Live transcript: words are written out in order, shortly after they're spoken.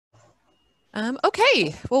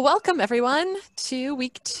Okay, well, welcome everyone to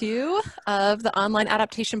week 2 of the online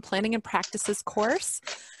adaptation planning and practices course.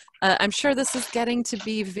 I'm sure this is getting to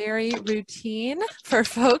be very routine for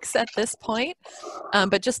folks at this point,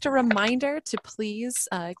 but just a reminder to please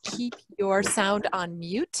keep your sound on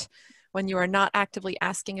mute. When you are not actively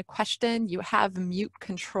asking a question, you have mute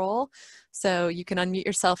control, so you can unmute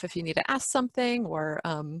yourself if you need to ask something or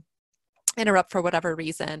interrupt for whatever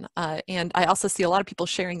reason. And I also see a lot of people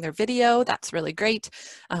sharing their video. That's really great.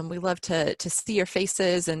 We love to see your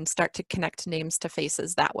faces and start to connect names to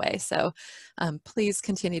faces that way. So please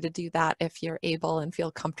continue to do that if you're able and feel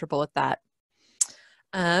comfortable with that.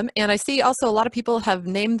 And I see also a lot of people have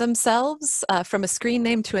named themselves from a screen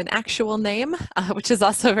name to an actual name, which is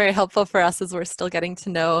also very helpful for us as we're still getting to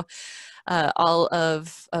know all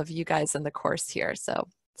of you guys in the course here. So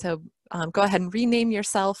go ahead and rename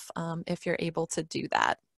yourself if you're able to do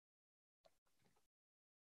that.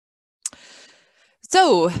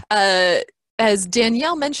 So as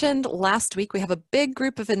Danielle mentioned last week, we have a big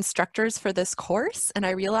group of instructors for this course, and I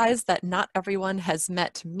realized that not everyone has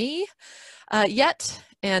met me yet.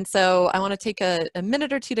 And so I want to take a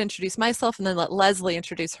minute or two to introduce myself and then let Leslie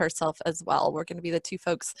introduce herself as well. We're going to be the two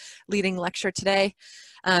folks leading lecture today.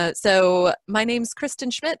 So my name's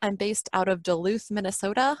Kristen Schmidt. I'm based out of Duluth,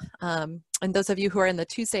 Minnesota. And those of you who are in the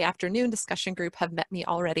Tuesday afternoon discussion group have met me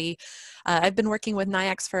already. I've been working with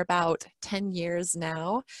NIAX for about 10 years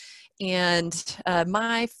now. And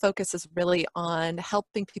my focus is really on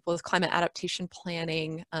helping people with climate adaptation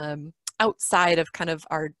planning outside of kind of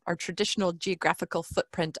our traditional geographical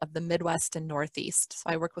footprint of the Midwest and Northeast. So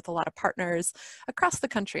I work with a lot of partners across the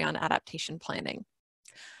country on adaptation planning.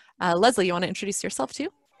 Leslie, you want to introduce yourself too?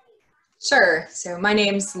 Sure. So my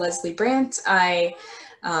name's Leslie Brandt. I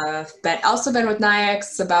also been with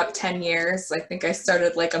NIAX about 10 years. I think I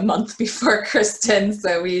started like a month before Kristen,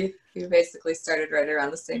 so we basically started right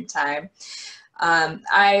around the same time.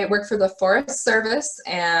 I work for the Forest Service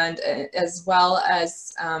and as well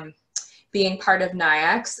as being part of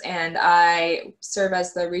NIAX, and I serve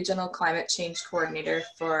as the Regional Climate Change Coordinator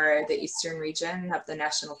for the Eastern region of the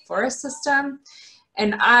National Forest System.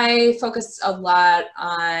 And I focus a lot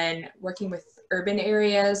on working with urban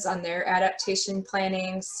areas on their adaptation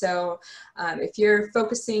planning. So if you're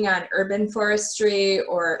focusing on urban forestry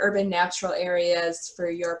or urban natural areas for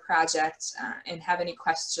your project and have any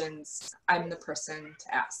questions, I'm the person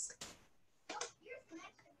to ask.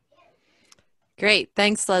 Great,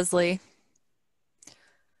 thanks, Leslie.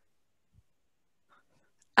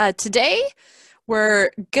 Today, we're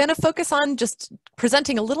going to focus on just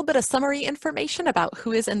presenting a little bit of summary information about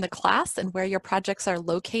who is in the class and where your projects are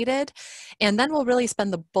located. And then we'll really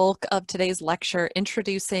spend the bulk of today's lecture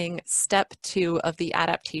introducing step 2 of the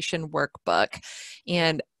adaptation workbook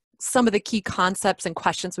and some of the key concepts and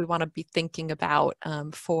questions we want to be thinking about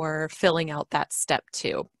for filling out that step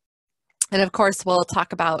 2. And of course, we'll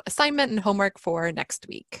talk about assignment and homework for next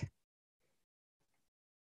week.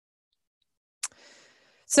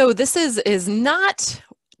 So this is not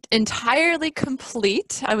entirely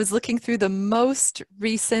complete. I was looking through the most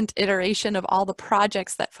recent iteration of all the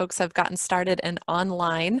projects that folks have gotten started and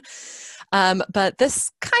online. But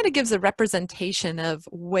this kind of gives a representation of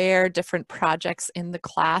where different projects in the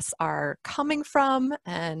class are coming from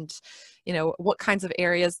and, you know, what kinds of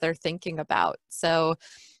areas they're thinking about. So,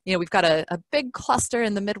 you know, we've got a big cluster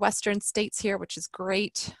in the Midwestern states here, which is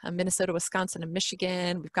great. Minnesota, Wisconsin, and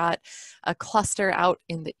Michigan. We've got a cluster out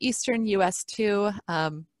in the Eastern US too.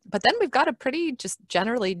 But then we've got a pretty just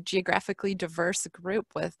generally geographically diverse group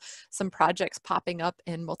with some projects popping up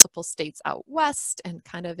in multiple states out west and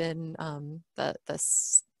kind of in the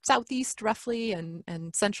southeast roughly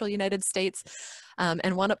and central United States,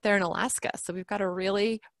 and one up there in Alaska. So we've got a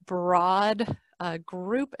really broad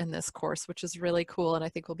group in this course, which is really cool. And I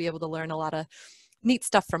think we'll be able to learn a lot of neat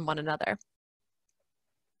stuff from one another.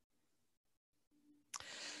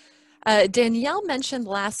 Danielle mentioned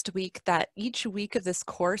last week that each week of this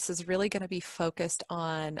course is really going to be focused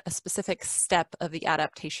on a specific step of the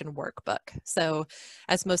adaptation workbook. So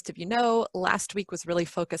as most of you know, last week was really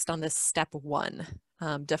focused on this step 1,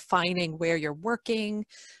 defining where you're working,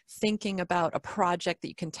 thinking about a project that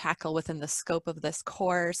you can tackle within the scope of this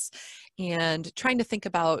course, and trying to think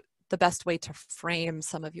about the best way to frame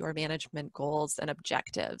some of your management goals and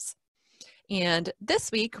objectives. And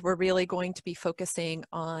this week, we're really going to be focusing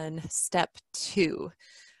on step 2,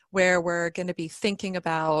 where we're going to be thinking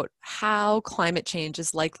about how climate change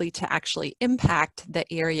is likely to actually impact the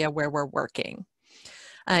area where we're working.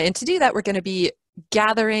 And to do that, we're going to be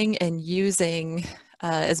gathering and using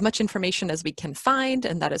as much information as we can find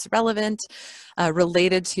and that is relevant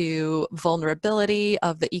related to vulnerability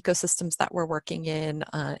of the ecosystems that we're working in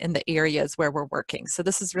the areas where we're working. So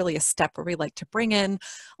this is really a step where we like to bring in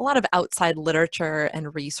a lot of outside literature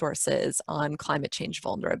and resources on climate change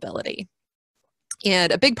vulnerability.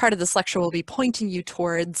 And a big part of this lecture will be pointing you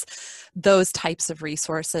towards those types of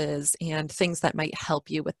resources and things that might help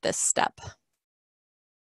you with this step.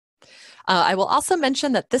 I will also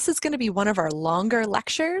mention that this is going to be one of our longer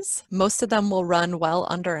lectures. Most of them will run well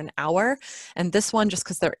under an hour, and this one, just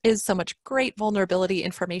because there is so much great vulnerability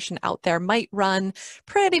information out there, might run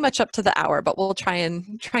pretty much up to the hour, but we'll try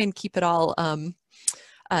and keep it all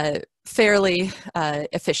fairly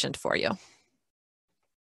efficient for you.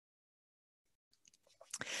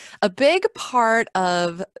 A big part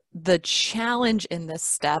of the challenge in this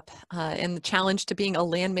step, and the challenge to being a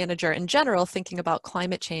land manager in general, thinking about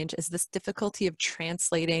climate change, is this difficulty of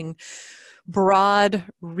translating broad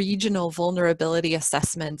regional vulnerability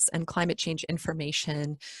assessments and climate change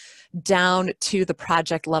information down to the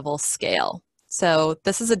project level scale. So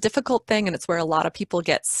this is a difficult thing, and it's where a lot of people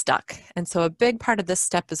get stuck. And so a big part of this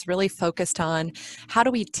step is really focused on how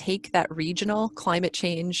do we take that regional climate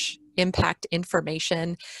change impact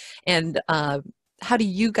information and how do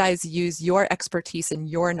you guys use your expertise and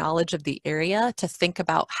your knowledge of the area to think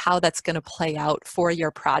about how that's going to play out for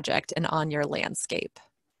your project and on your landscape.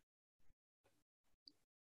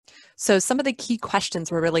 So some of the key questions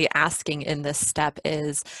we're really asking in this step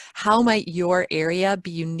is, how might your area be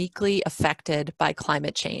uniquely affected by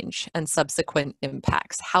climate change and subsequent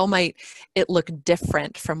impacts? How might it look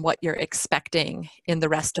different from what you're expecting in the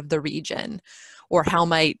rest of the region? Or how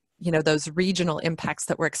might, you know, those regional impacts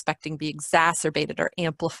that we're expecting be exacerbated or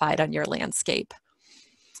amplified on your landscape?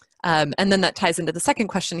 And then that ties into the second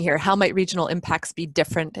question here: how might regional impacts be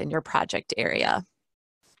different in your project area?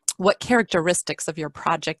 What characteristics of your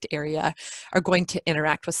project area are going to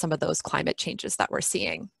interact with some of those climate changes that we're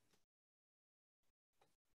seeing?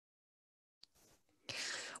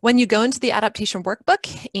 When you go into the adaptation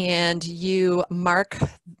workbook and you mark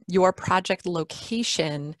your project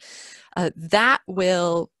location, that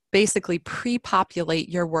will basically pre-populate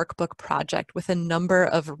your workbook project with a number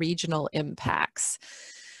of regional impacts.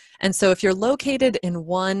 And so if you're located in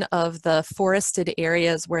one of the forested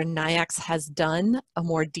areas where NIAX has done a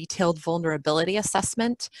more detailed vulnerability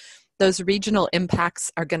assessment, those regional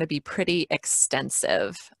impacts are going to be pretty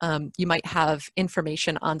extensive. You might have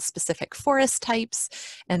information on specific forest types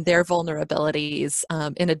and their vulnerabilities,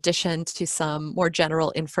 in addition to some more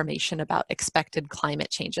general information about expected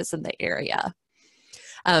climate changes in the area.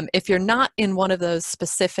 If you're not in one of those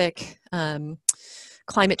specific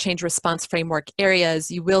climate change response framework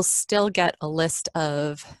areas, you will still get a list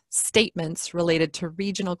of statements related to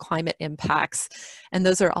regional climate impacts, and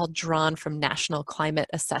those are all drawn from National Climate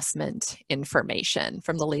Assessment information,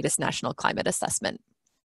 from the latest National Climate Assessment.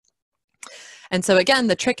 And so again,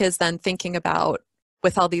 the trick is then thinking about,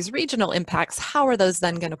 with all these regional impacts, how are those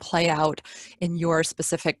then going to play out in your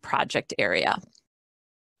specific project area?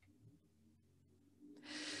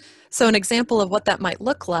 So an example of what that might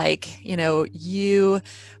look like, you know, you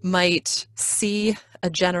might see a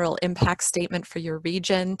general impact statement for your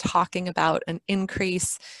region talking about an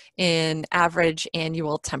increase in average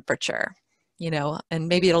annual temperature, you know, and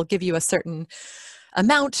maybe it'll give you a certain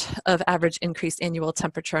amount of average increased annual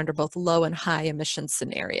temperature under both low and high emission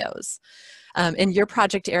scenarios. In your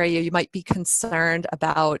project area, you might be concerned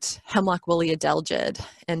about hemlock woolly adelgid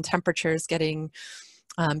and temperatures getting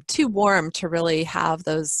too warm to really have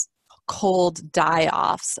those cold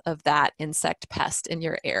die-offs of that insect pest in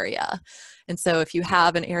your area. And so if you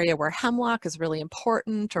have an area where hemlock is really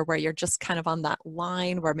important, or where you're just kind of on that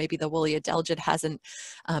line where maybe the woolly adelgid hasn't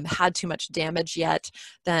had too much damage yet,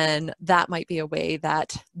 then that might be a way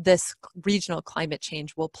that this regional climate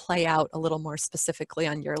change will play out a little more specifically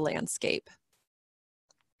on your landscape.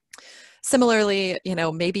 Similarly, you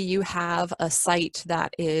know, maybe you have a site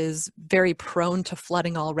that is very prone to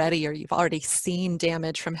flooding already, or you've already seen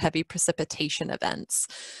damage from heavy precipitation events.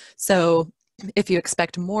 So if you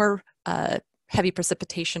expect more heavy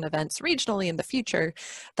precipitation events regionally in the future,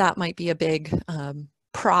 that might be a big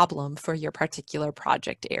problem for your particular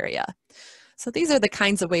project area. So these are the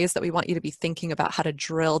kinds of ways that we want you to be thinking about how to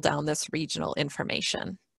drill down this regional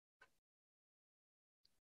information.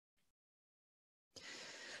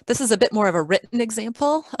 This is a bit more of a written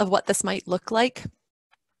example of what this might look like.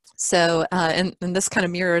 So, and this kind of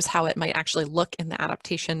mirrors how it might actually look in the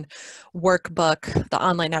adaptation workbook, the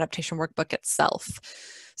online adaptation workbook itself.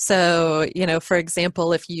 So, you know, for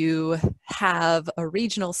example, if you have a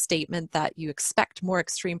regional statement that you expect more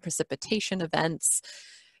extreme precipitation events,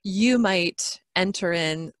 you might enter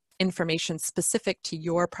in information specific to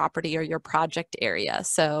your property or your project area.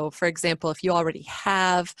 So for example, if you already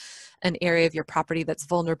have an area of your property that's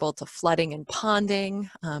vulnerable to flooding and ponding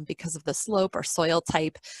because of the slope or soil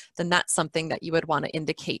type, then that's something that you would want to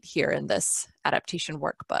indicate here in this adaptation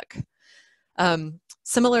workbook.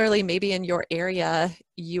 Similarly, maybe in your area,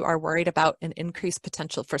 you are worried about an increased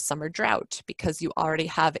potential for summer drought because you already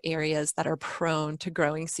have areas that are prone to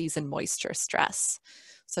growing season moisture stress.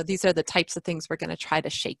 So these are the types of things we're going to try to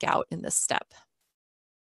shake out in this step.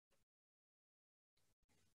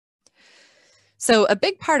 So a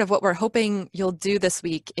big part of what we're hoping you'll do this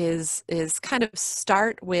week is kind of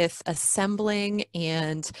start with assembling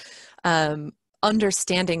and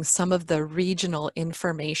understanding some of the regional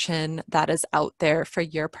information that is out there for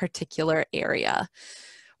your particular area.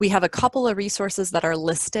 We have a couple of resources that are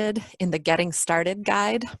listed in the Getting Started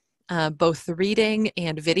guide, both reading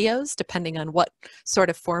and videos, depending on what sort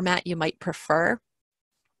of format you might prefer.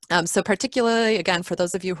 So particularly, again, for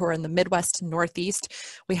those of you who are in the Midwest and Northeast,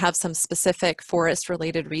 we have some specific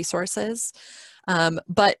forest-related resources.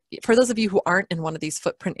 But for those of you who aren't in one of these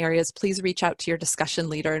footprint areas, please reach out to your discussion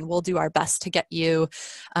leader and we'll do our best to get you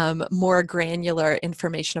more granular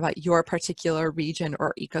information about your particular region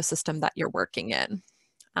or ecosystem that you're working in.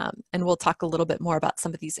 And we'll talk a little bit more about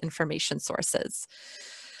some of these information sources.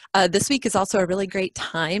 This week is also a really great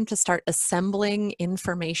time to start assembling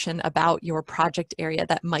information about your project area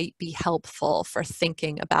that might be helpful for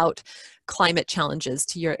thinking about climate challenges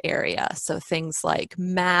to your area. So things like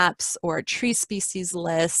maps or tree species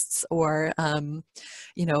lists or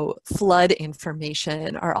you know, flood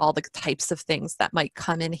information are all the types of things that might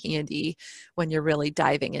come in handy when you're really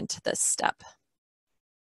diving into this step.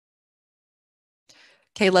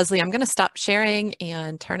 Okay, Leslie, I'm going to stop sharing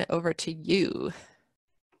and turn it over to you.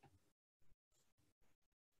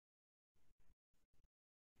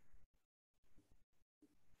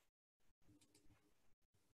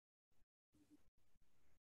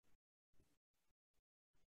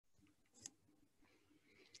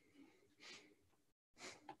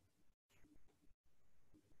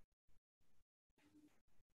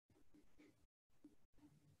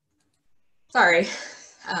 Sorry,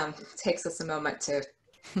 takes us a moment to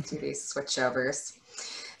do these switchovers.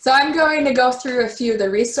 So I'm going to go through a few of the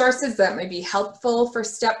resources that might be helpful for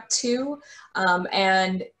step 2.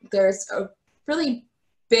 And there's a really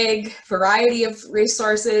big variety of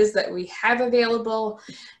resources that we have available.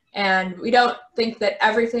 And we don't think that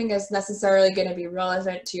everything is necessarily going to be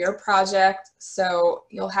relevant to your project. So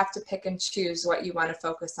you'll have to pick and choose what you want to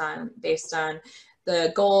focus on based on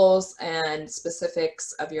the goals and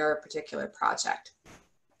specifics of your particular project.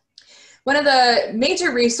 One of the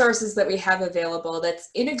major resources that we have available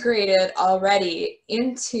that's integrated already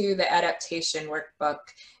into the adaptation workbook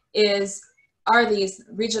are these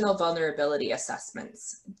regional vulnerability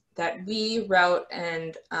assessments that we wrote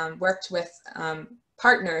and worked with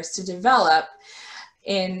partners to develop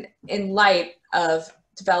in light of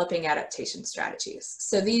developing adaptation strategies.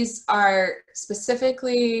 So these are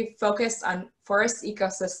specifically focused on forest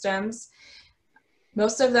ecosystems.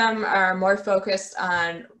 Most of them are more focused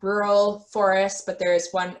on rural forests, but there is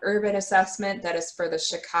one urban assessment that is for the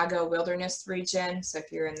Chicago wilderness region. So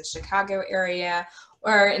if you're in the Chicago area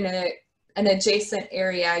or in an adjacent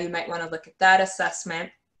area, you might want to look at that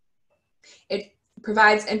assessment. It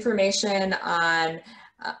provides information on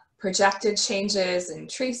projected changes in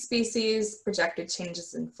tree species, projected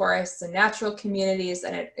changes in forests and natural communities,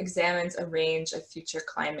 and it examines a range of future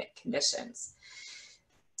climate conditions.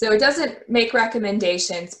 So it doesn't make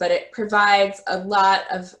recommendations, but it provides a lot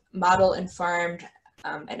of model-informed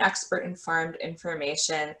and expert-informed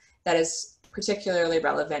information that is particularly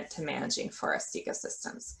relevant to managing forest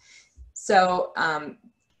ecosystems. So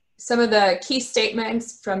some of the key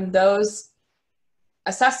statements from those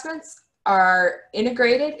assessments are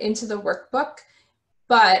integrated into the workbook,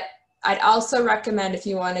 but I'd also recommend, if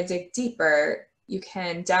you want to dig deeper, you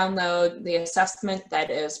can download the assessment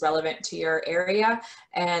that is relevant to your area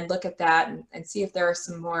and look at that and see if there are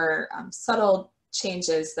some more subtle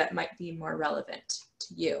changes that might be more relevant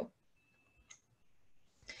to you.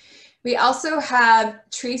 We also have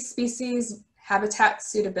tree species habitat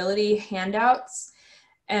suitability handouts,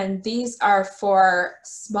 and these are for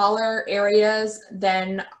smaller areas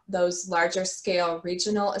than those larger scale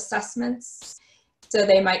regional assessments. So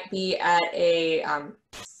they might be at a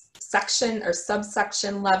section or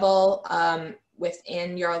subsection level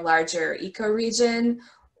within your larger ecoregion,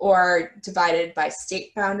 or divided by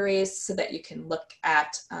state boundaries so that you can look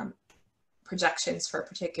at projections for a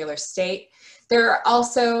particular state. There are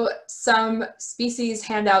also some species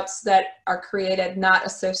handouts that are created not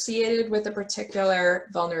associated with a particular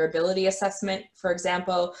vulnerability assessment. For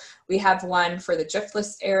example, we have one for the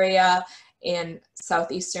driftless area in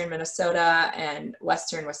southeastern Minnesota and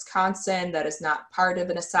western Wisconsin that is not part of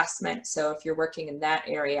an assessment. So if you're working in that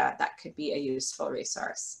area, that could be a useful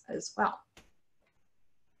resource as well.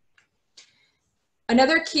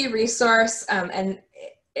 Another key resource and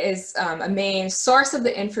is a main source of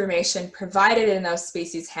the information provided in those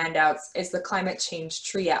species handouts is the Climate Change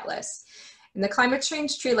Tree Atlas. And the Climate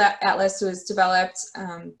Change Tree Atlas was developed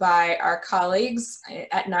by our colleagues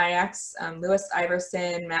at NIAX, Louis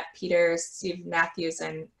Iverson, Matt Peters, Steve Matthews,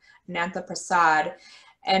 and Anantha Prasad.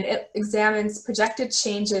 And it examines projected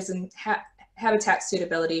changes in habitat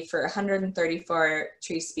suitability for 134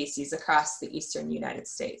 tree species across the eastern United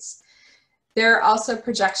States. There are also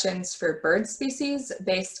projections for bird species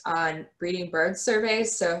based on breeding bird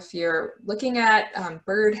surveys. So if you're looking at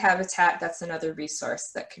bird habitat, that's another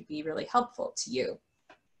resource that could be really helpful to you.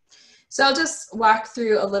 So I'll just walk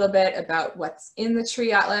through a little bit about what's in the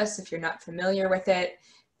Tree Atlas if you're not familiar with it.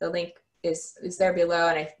 The link is there below,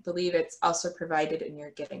 and I believe it's also provided in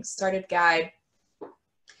your Getting Started guide.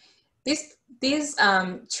 These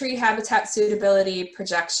tree habitat suitability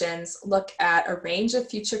projections look at a range of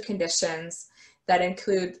future conditions that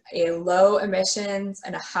include a low emissions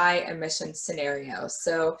and a high emissions scenario.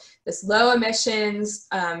 So this low emissions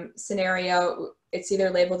scenario, it's either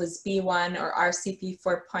labeled as B1 or RCP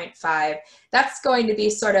 4.5. That's going to be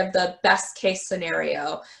sort of the best case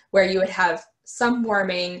scenario where you would have some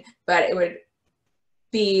warming, but it would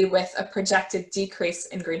be with a projected decrease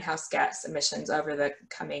in greenhouse gas emissions over the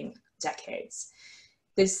coming decades.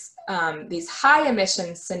 These high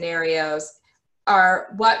emission scenarios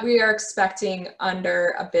are what we are expecting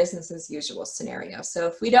under a business as usual scenario. So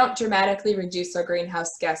if we don't dramatically reduce our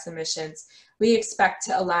greenhouse gas emissions, we expect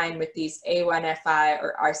to align with these A1FI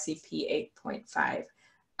or RCP 8.5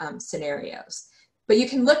 scenarios. But you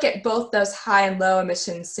can look at both those high and low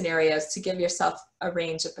emission scenarios to give yourself a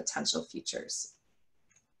range of potential futures.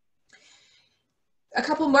 A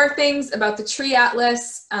couple more things about the Tree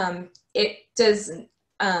Atlas.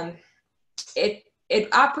 It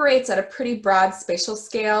operates at a pretty broad spatial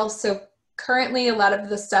scale. So currently a lot of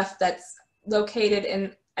the stuff that's located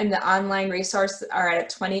in the online resource are at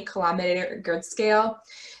a 20-kilometer grid scale.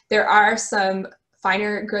 There are some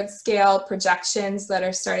finer grid scale projections that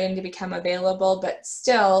are starting to become available, but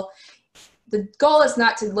still, the goal is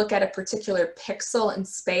not to look at a particular pixel in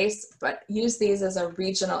space, but use these as a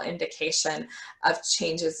regional indication of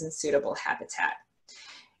changes in suitable habitat.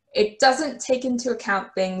 It doesn't take into account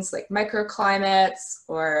things like microclimates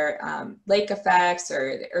or lake effects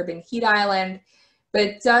or the urban heat island, but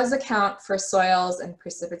it does account for soils and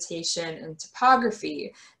precipitation and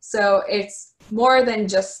topography. So it's more than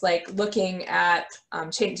just like looking at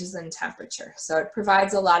changes in temperature. So it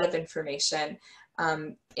provides a lot of information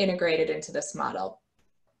integrated into this model.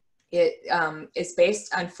 It is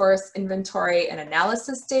based on forest inventory and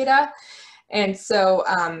analysis data. And so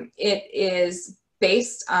it is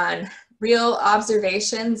based on real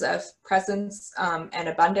observations of presence and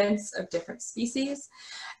abundance of different species.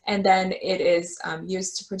 And then it is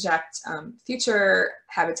used to project future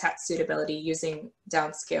habitat suitability using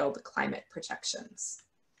downscaled climate projections.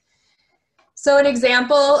 So an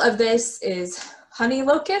example of this is honey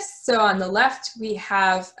locusts. So on the left, we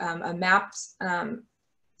have a mapped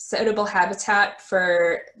suitable habitat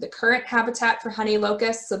for the current habitat for honey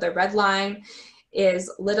locusts. So the red line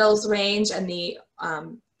is Little's range, and the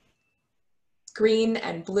green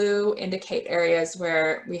and blue indicate areas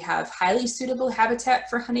where we have highly suitable habitat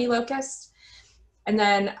for honey locusts. And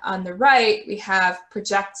then on the right, we have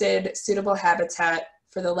projected suitable habitat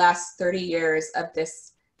for the last 30 years of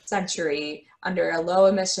this century under a low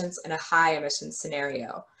emissions and a high emissions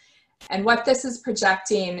scenario. And what this is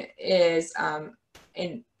projecting is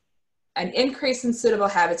an increase in suitable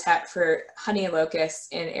habitat for honey locusts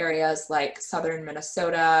in areas like southern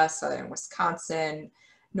Minnesota, southern Wisconsin,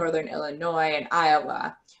 northern Illinois, and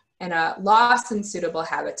Iowa, and a loss in suitable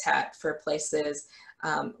habitat for places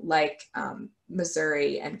like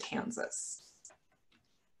Missouri and Kansas.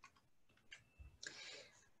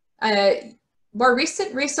 More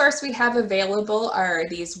recent resource we have available are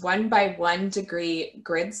these 1-by-1 degree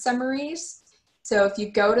grid summaries. So if you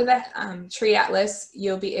go to the Tree Atlas,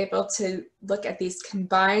 you'll be able to look at these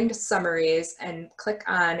combined summaries and click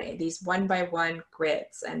on these 1-by-1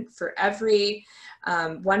 grids. And for every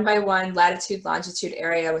 1-by-1 latitude, longitude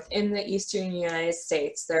area within the eastern United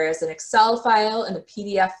States, there is an Excel file and a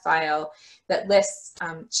PDF file that lists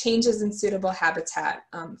changes in suitable habitat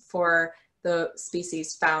for the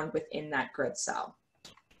species found within that grid cell.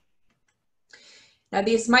 Now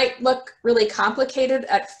these might look really complicated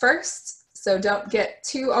at first, so don't get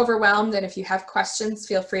too overwhelmed, and if you have questions,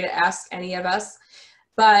 feel free to ask any of us.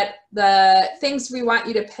 But the things we want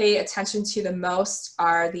you to pay attention to the most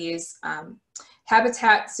are these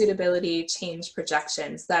habitat suitability change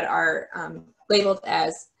projections that are labeled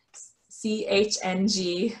as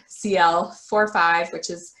CHNG-CL45, which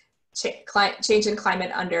is change in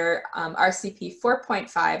climate under RCP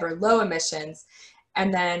 4.5 or low emissions,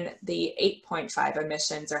 and then the 8.5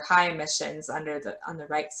 emissions or high emissions on the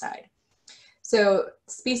right side. So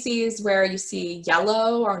species where you see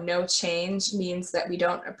yellow or no change means that we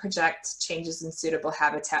don't project changes in suitable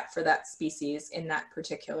habitat for that species in that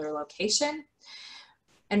particular location.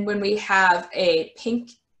 And when we have a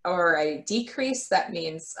pink or a decrease, that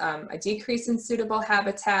means a decrease in suitable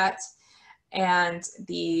habitat. And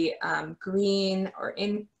the green or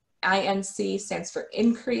INC stands for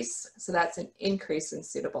increase, so that's an increase in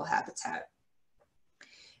suitable habitat.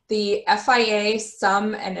 The FIA,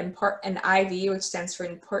 sum, and IV, which stands for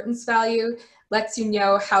importance value, lets you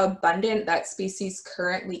know how abundant that species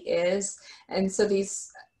currently is. And so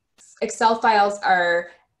these Excel files are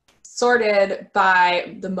sorted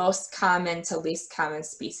by the most common to least common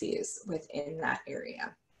species within that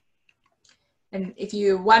area. And if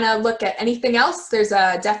you want to look at anything else, there's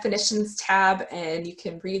a definitions tab and you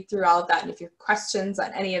can read through all of that. And if you have questions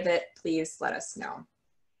on any of it, please let us know.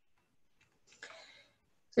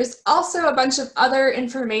 There's also a bunch of other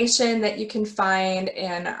information that you can find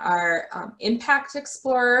in our Impact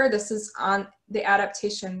Explorer. This is on the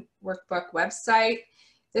Adaptation Workbook website.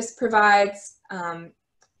 This provides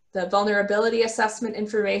the vulnerability assessment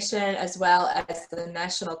information as well as the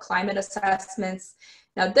national climate assessments.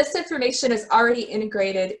 Now this information is already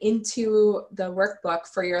integrated into the workbook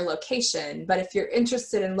for your location, but if you're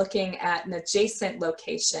interested in looking at an adjacent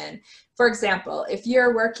location, for example, if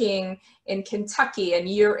you're working in Kentucky and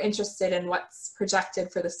you're interested in what's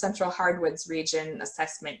projected for the Central Hardwoods region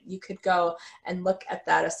assessment, you could go and look at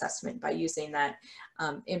that assessment by using that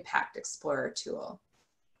Impact Explorer tool.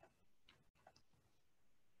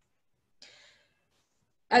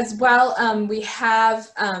 As well, we have,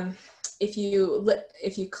 if you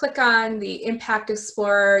click on the Impact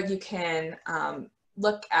Explorer, you can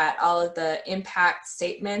look at all of the impact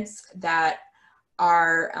statements that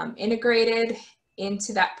are integrated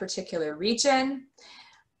into that particular region.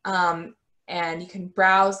 And you can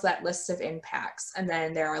browse that list of impacts. And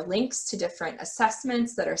then there are links to different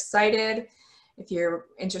assessments that are cited if you're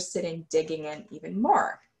interested in digging in even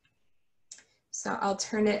more. So I'll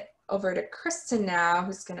turn it over to Kristen now,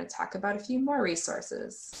 who's going to talk about a few more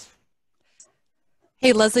resources.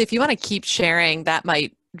 Hey, Leslie, if you want to keep sharing, that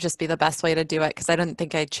might just be the best way to do it because I don't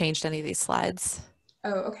think I changed any of these slides.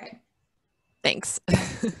 Oh, okay. Thanks.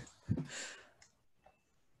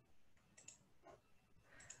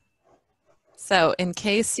 So in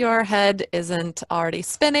case your head isn't already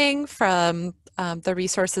spinning from the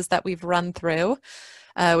resources that we've run through,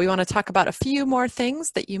 we want to talk about a few more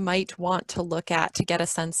things that you might want to look at to get a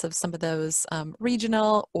sense of some of those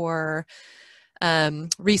regional or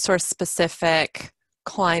resource-specific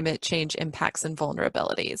climate change impacts and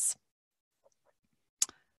vulnerabilities.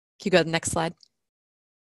 Can you go to the next slide?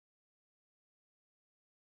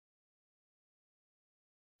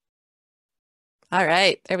 All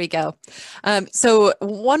right, there we go. So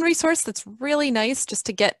one resource that's really nice just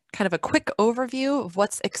to get kind of a quick overview of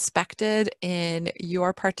what's expected in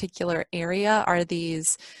your particular area are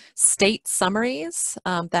these state summaries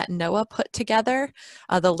that NOAA put together.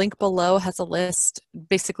 The link below has a list,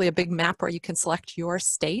 basically a big map where you can select your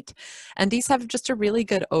state. And these have just a really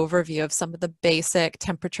good overview of some of the basic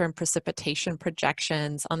temperature and precipitation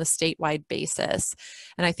projections on a statewide basis.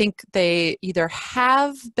 And I think they either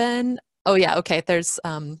have been oh yeah, okay, there's,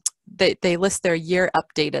 they list their year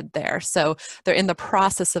updated there. So they're in the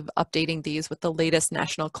process of updating these with the latest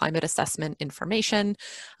National Climate Assessment information.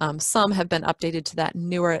 Some have been updated to that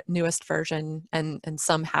newest version and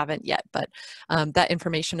some haven't yet, but that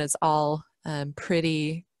information is all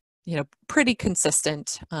pretty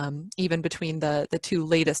consistent even between the two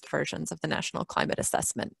latest versions of the National Climate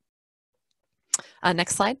Assessment.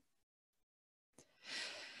 Next slide.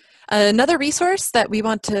 Another resource that we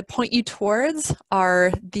want to point you towards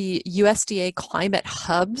are the USDA climate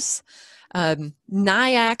hubs.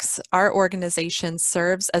 NIAX, our organization,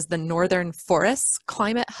 serves as the Northern Forests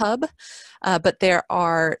Climate Hub, but there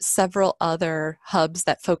are several other hubs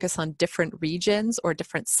that focus on different regions or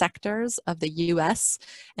different sectors of the US,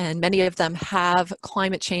 and many of them have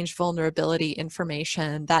climate change vulnerability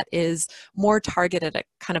information that is more targeted at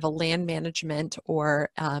kind of a land management or,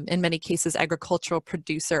 in many cases, agricultural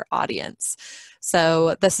producer audience.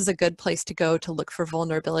 So this is a good place to go to look for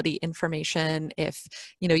vulnerability information if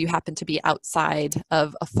you happen to be outside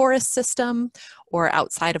of a forest system or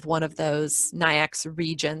outside of one of those NIAX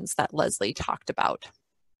regions that Leslie talked about.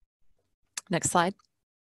 Next slide.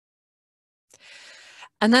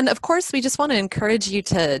 And then, of course, we just want to encourage you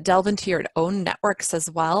to delve into your own networks as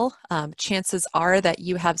well. Chances are that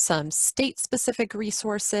you have some state-specific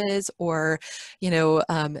resources or,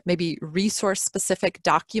 maybe resource-specific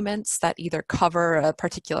documents that either cover a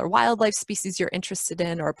particular wildlife species you're interested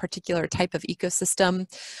in or a particular type of ecosystem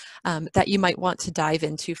that you might want to dive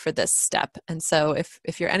into for this step. And so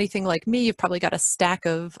if you're anything like me, you've probably got a stack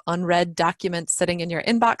of unread documents sitting in your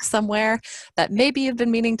inbox somewhere that maybe you've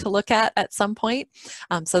been meaning to look at some point.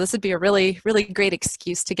 So this would be a really, really great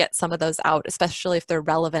excuse to get some of those out, especially if they're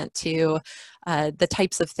relevant to the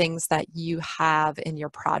types of things that you have in your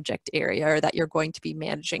project area or that you're going to be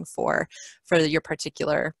managing for your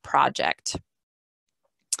particular project.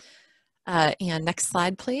 And next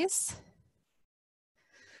slide, please.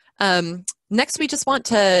 Next, we just want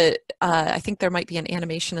to, I think there might be an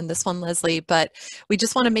animation in this one, Leslie, but we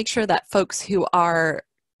just want to make sure that folks who are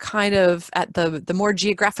kind of at the more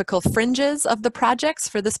geographical fringes of the projects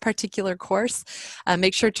for this particular course,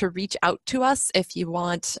 make sure to reach out to us if you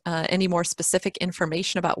want any more specific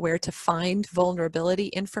information about where to find vulnerability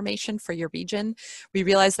information for your region. We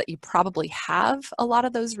realize that you probably have a lot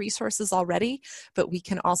of those resources already, but we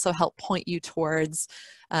can also help point you towards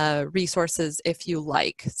resources if you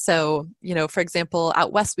like. So, for example,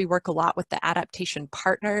 out west, we work a lot with the Adaptation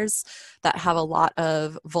partners that have a lot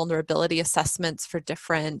of vulnerability assessments for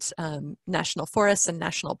different national forests and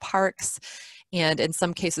national parks, and in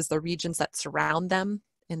some cases, the regions that surround them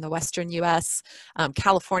in the Western US.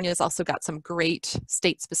 California has also got some great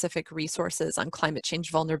state-specific resources on climate change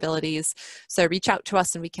vulnerabilities. So reach out to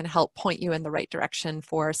us and we can help point you in the right direction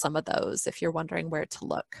for some of those if you're wondering where to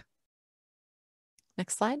look.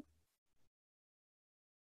 Next slide.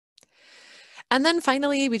 And then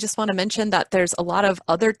finally, we just want to mention that there's a lot of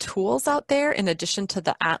other tools out there in addition to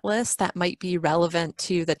the Atlas that might be relevant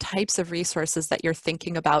to the types of resources that you're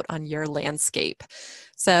thinking about on your landscape.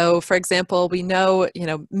 So for example, we know,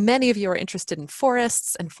 many of you are interested in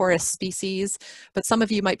forests and forest species, but some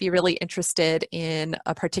of you might be really interested in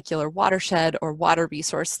a particular watershed or water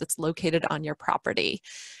resource that's located on your property.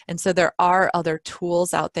 And so there are other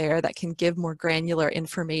tools out there that can give more granular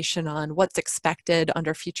information on what's expected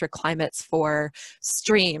under future climates for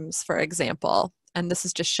streams, for example. And this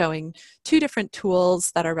is just showing two different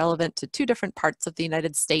tools that are relevant to two different parts of the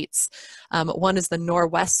United States. One is the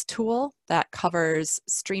Norwest tool that covers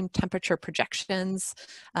stream temperature projections,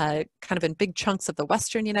 kind of in big chunks of the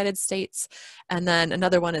Western United States. And then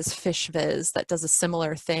another one is FishViz that does a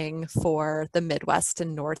similar thing for the Midwest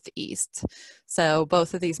and Northeast. So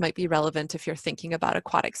both of these might be relevant if you're thinking about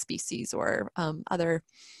aquatic species or other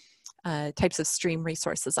types of stream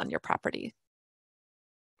resources on your property.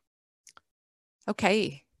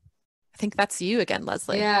 Okay, I think that's you again,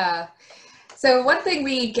 Leslie. Yeah. So one thing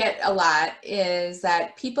we get a lot is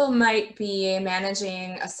that people might be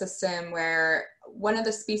managing a system where one of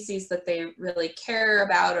the species that they really care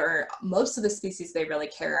about, or most of the species they really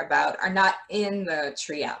care about, are not in the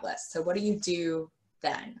tree atlas. So what do you do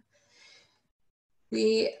then?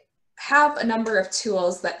 We have a number of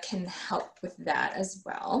tools that can help with that as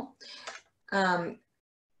well.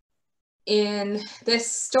 In this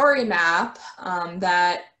story map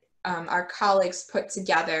that our colleagues put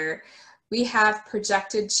together, we have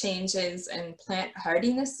projected changes in plant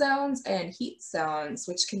hardiness zones and heat zones,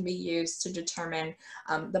 which can be used to determine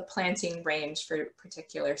the planting range for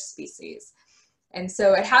particular species. And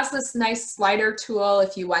so it has this nice slider tool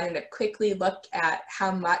if you wanted to quickly look at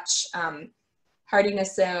how much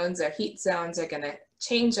hardiness zones or heat zones are going to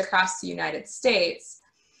change across the United States.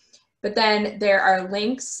 But then there are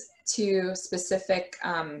links to specific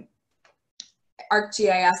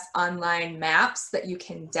ArcGIS online maps that you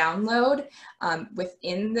can download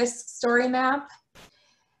within this story map.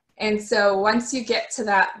 And so once you get to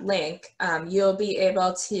that link, you'll be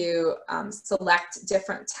able to select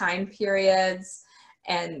different time periods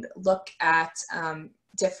and look at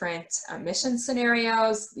different mission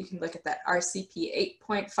scenarios. You can look at that RCP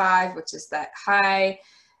 8.5, which is that high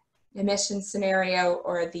emission scenario,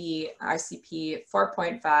 or the RCP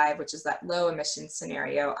 4.5, which is that low emission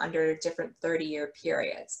scenario under different 30-year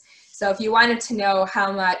periods. So if you wanted to know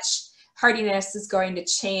how much hardiness is going to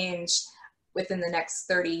change within the next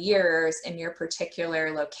 30 years in your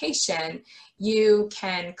particular location, you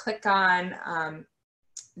can click on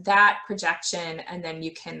that projection, and then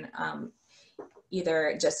you can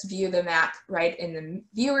either just view the map right in the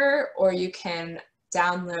viewer, or you can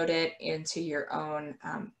download it into your own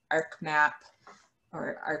ArcMap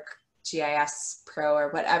or ArcGIS Pro or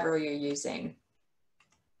whatever you're using.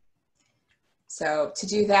 So to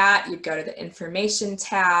do that, you'd go to the Information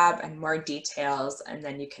tab and More Details, and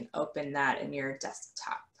then you can open that in your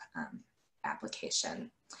desktop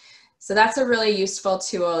application. So that's a really useful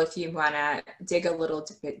tool if you want to dig a little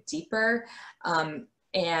bit deeper.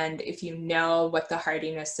 And if you know what the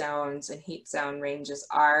hardiness zones and heat zone ranges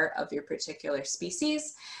are of your particular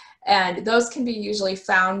species. And those can be usually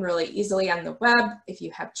found really easily on the web. If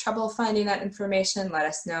you have trouble finding that information, let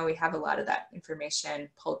us know. We have a lot of that information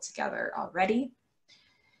pulled together already.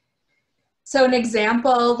 So an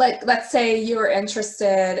example, let's say you're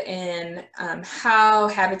interested in how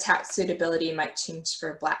habitat suitability might change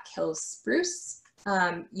for Black Hills spruce.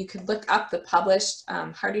 You could look up the published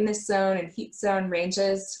hardiness zone and heat zone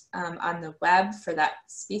ranges on the web for that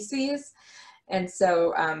species. And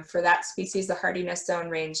so for that species, the hardiness zone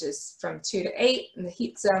range is from 2 to 8, and the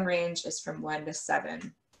heat zone range is from 1 to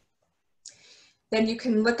 7. Then you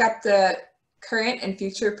can look up the current and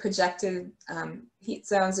future projected heat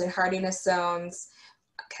zones and hardiness zones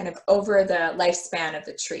kind of over the lifespan of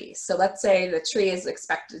the tree. So let's say the tree is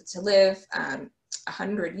expected to live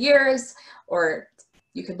 100 years, or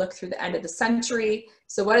you could look through the end of the century.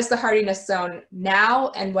 So what is the hardiness zone now,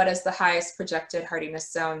 and what is the highest projected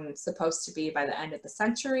hardiness zone supposed to be by the end of the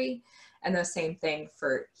century? And the same thing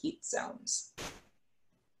for heat zones.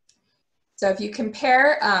 So if you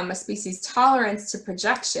compare a species' tolerance to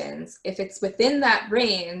projections, if it's within that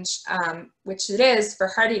range, which it is for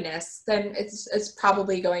hardiness, then it's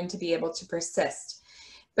probably going to be able to persist.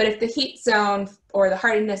 But if the heat zone or the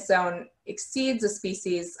hardiness zone exceeds a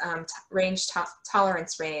species'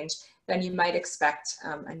 tolerance range, then you might expect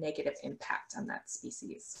a negative impact on that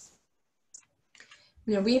species.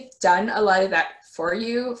 You know, we've done a lot of that for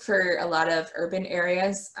you for a lot of urban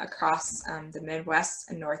areas across the Midwest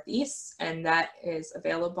and Northeast, and that is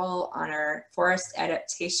available on our Forest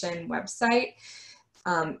Adaptation website.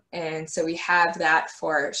 And so we have that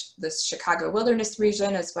for the Chicago Wilderness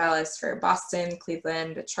region, as well as for Boston,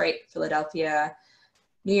 Cleveland, Detroit, Philadelphia,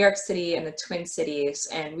 New York City, and the Twin Cities.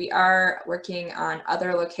 And we are working on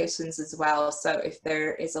other locations as well. So if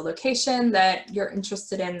there is a location that you're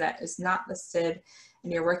interested in that is not listed,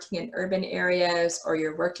 and you're working in urban areas, or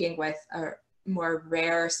you're working with a more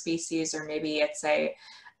rare species, or maybe it's a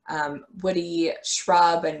woody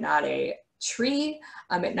shrub and not a tree,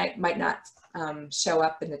 it might not show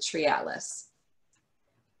up in the tree atlas.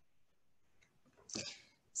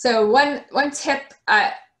 So one tip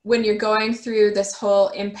when you're going through this whole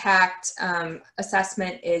impact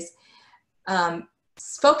assessment is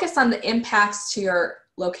focus on the impacts to your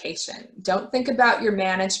location. Don't think about your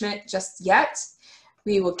management just yet.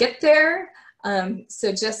 We will get there.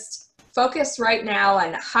 So just focus right now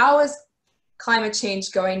on how is climate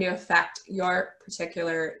change going to affect your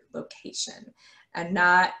particular location, and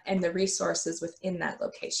the resources within that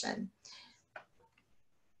location.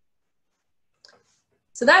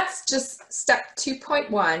 So that's just step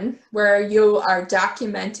 2.1, where you are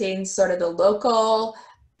documenting sort of the local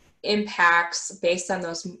impacts based on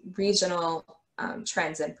those regional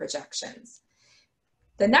trends and projections.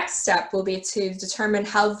 The next step will be to determine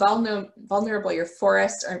how vulnerable your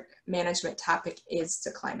forest or management topic is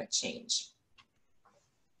to climate change.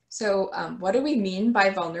 So what do we mean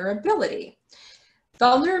by vulnerability?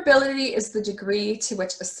 Vulnerability is the degree to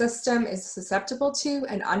which a system is susceptible to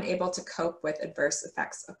and unable to cope with adverse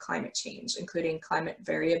effects of climate change, including climate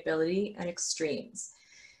variability and extremes.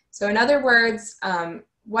 So in other words,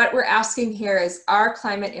 what we're asking here is, are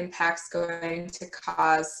climate impacts going to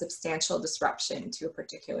cause substantial disruption to a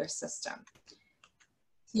particular system?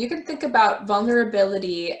 You can think about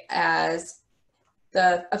vulnerability as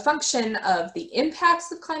a function of the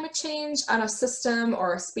impacts of climate change on a system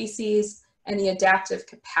or a species, and the adaptive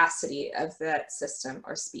capacity of that system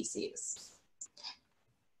or species.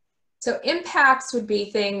 So impacts would be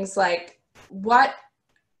things like what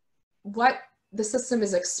the system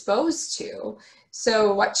is exposed to.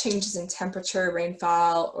 So what changes in temperature,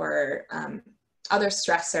 rainfall, or other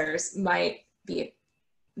stressors might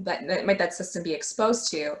that system be exposed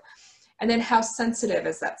to, and then how sensitive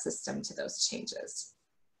is that system to those changes.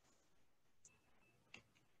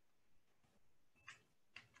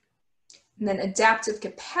 And then adaptive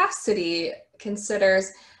capacity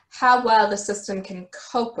considers how well the system can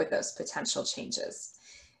cope with those potential changes.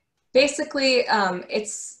 Basically,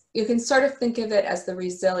 you can sort of think of it as the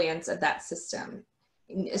resilience of that system,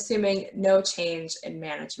 assuming no change in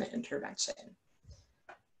management intervention.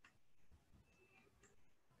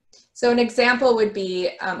 So an example would be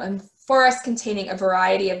a forest containing a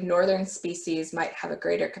variety of northern species might have a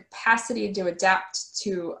greater capacity to adapt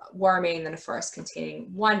to warming than a forest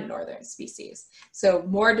containing one northern species. So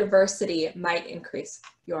more diversity might increase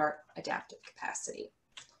your adaptive capacity.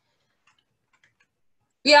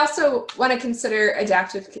 We also want to consider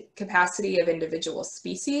adaptive capacity of individual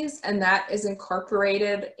species, and that is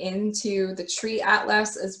incorporated into the tree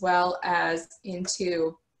atlas as well as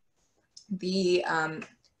into the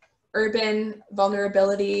urban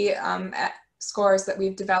vulnerability scores that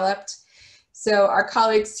we've developed. So our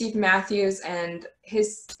colleague Steve Matthews and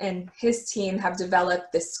his team have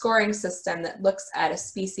developed this scoring system that looks at a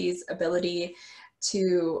species' ability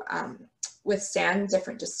to withstand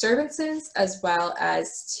different disturbances as well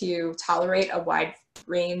as to tolerate a wide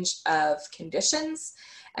range of conditions.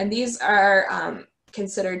 And these are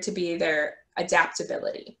considered to be their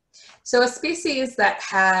adaptability. So a species that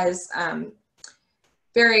has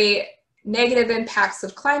very negative impacts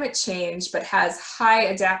of climate change but has high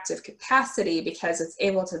adaptive capacity because it's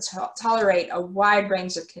able to tolerate a wide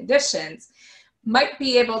range of conditions might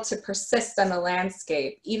be able to persist on the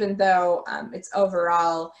landscape even though its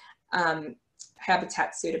overall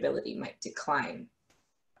habitat suitability might decline.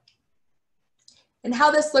 And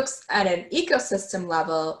how this looks at an ecosystem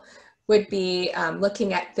level would be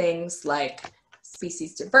looking at things like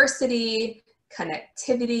species diversity,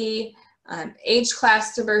 connectivity, age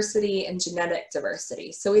class diversity, and genetic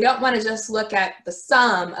diversity. So we don't want to just look at the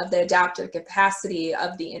sum of the adaptive capacity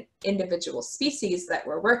of the individual species that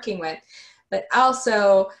we're working with, but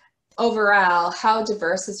also overall, how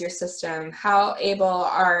diverse is your system? How able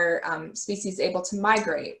are species able to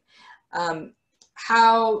migrate?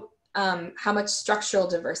 How much structural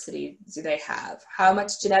diversity do they have? How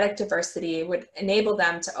much genetic diversity would enable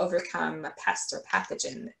them to overcome a pest or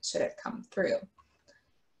pathogen should it come through?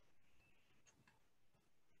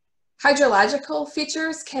 Hydrological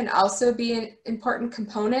features can also be important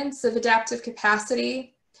components of adaptive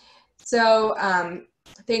capacity. So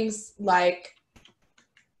things like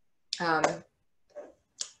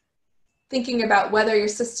thinking about whether your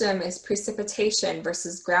system is precipitation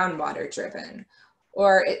versus groundwater driven,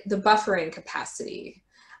 or the buffering capacity.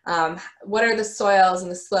 What are the soils and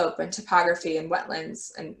the slope and topography and wetlands,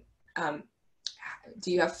 and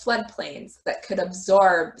do you have floodplains that could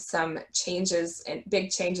absorb some changes and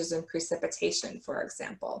big changes in precipitation, for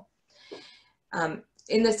example?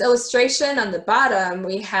 In this illustration on the bottom,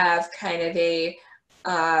 we have kind of a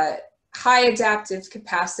high adaptive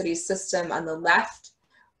capacity system on the left,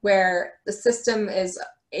 where the system is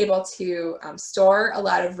able to store a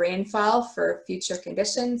lot of rainfall for future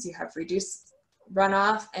conditions. You have reduced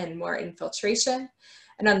runoff and more infiltration.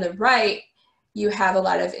 And on the right, you have a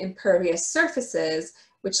lot of impervious surfaces,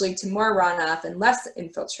 which lead to more runoff and less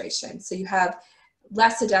infiltration. So you have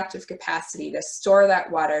less adaptive capacity to store that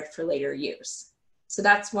water for later use. So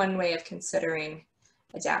that's one way of considering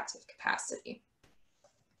adaptive capacity.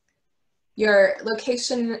 Your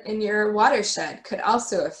location in your watershed could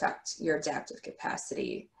also affect your adaptive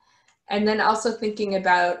capacity. And then also thinking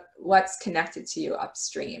about what's connected to you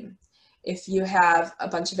upstream. If you have a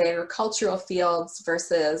bunch of agricultural fields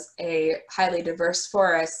versus a highly diverse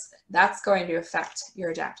forest, that's going to affect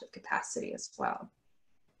your adaptive capacity as well.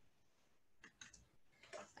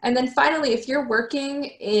 And then finally, if you're working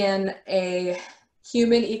in a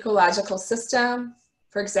human ecological system,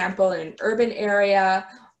 for example, in an urban area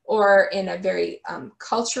or in a very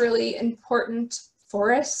culturally important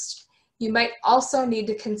forest, you might also need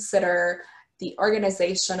to consider the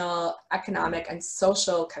organizational, economic, and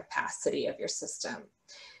social capacity of your system.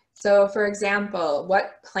 So for example,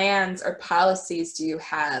 what plans or policies do you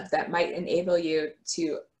have that might enable you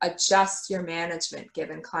to adjust your management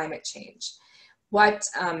given climate change? What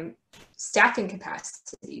staffing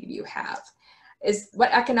capacity do you have?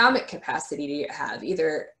 What economic capacity do you have,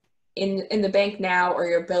 either in the bank now or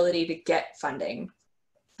your ability to get funding?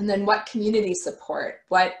 And then what community support,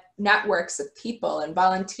 what networks of people and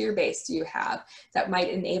volunteer base do you have that might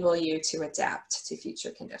enable you to adapt to future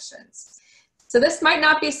conditions? So this might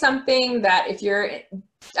not be something that if you're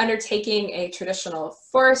undertaking a traditional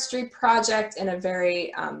forestry project in a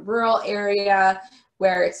very rural area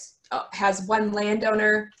where it has one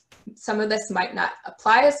landowner, some of this might not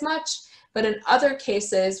apply as much. But in other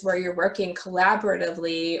cases where you're working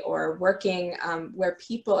collaboratively or working where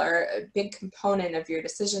people are a big component of your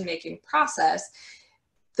decision-making process,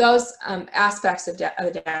 those aspects of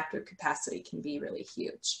adaptive capacity can be really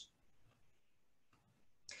huge.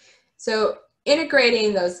 So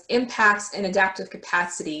integrating those impacts and adaptive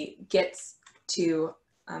capacity gets to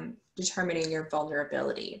determining your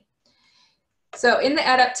vulnerability. So in the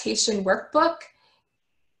adaptation workbook,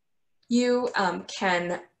 you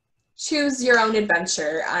can choose your own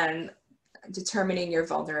adventure on determining your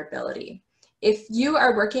vulnerability. If you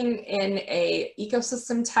are working in a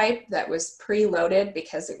ecosystem type that was preloaded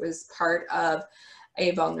because it was part of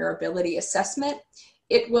a vulnerability assessment,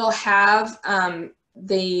 it will have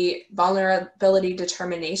the vulnerability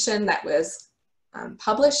determination that was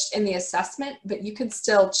published in the assessment, but you could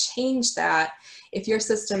still change that if your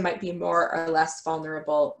system might be more or less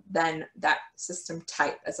vulnerable than that system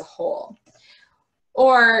type as a whole.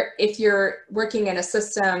 Or if you're working in a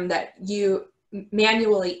system that you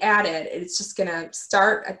manually added, it's just going to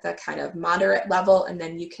start at the kind of moderate level, and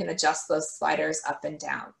then you can adjust those sliders up and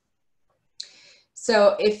down.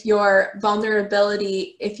 So if your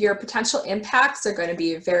vulnerability, if your potential impacts are going to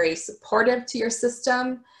be very supportive to your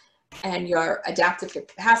system, and your adaptive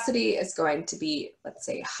capacity is going to be, let's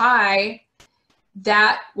say, high,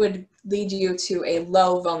 that would lead you to a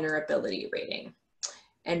low vulnerability rating,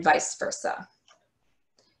 and vice versa.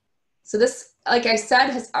 So this, like I said,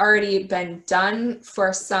 has already been done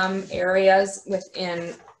for some areas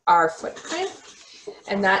within our footprint,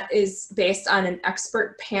 and that is based on an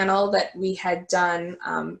expert panel that we had done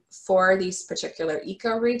for these particular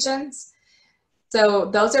ecoregions. So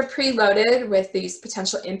those are preloaded with these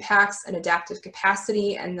potential impacts and adaptive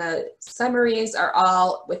capacity, and the summaries are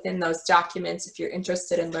all within those documents if you're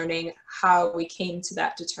interested in learning how we came to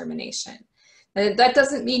that determination. And that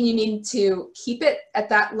doesn't mean you need to keep it at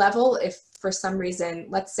that level if for some reason,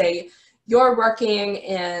 let's say you're working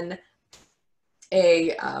in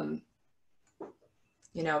a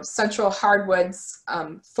central hardwoods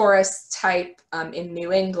forest type in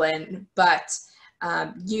New England, but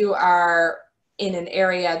you are in an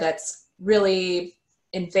area that's really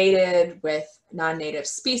invaded with non-native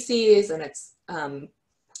species, and it's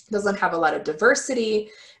doesn't have a lot of diversity.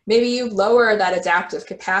 Maybe you lower that adaptive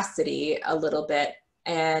capacity a little bit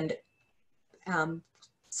and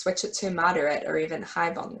switch it to moderate or even high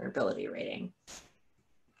vulnerability rating.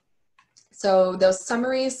 So those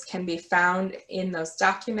summaries can be found in those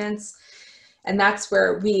documents, and that's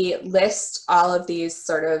where we list all of these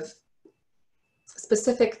sort of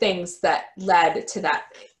specific things that led to that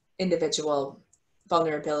individual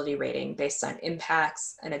vulnerability rating based on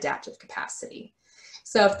impacts and adaptive capacity.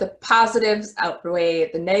 So if the positives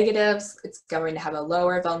outweigh the negatives, it's going to have a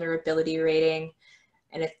lower vulnerability rating.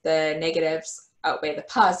 And if the negatives outweigh the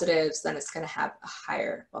positives, then it's going to have a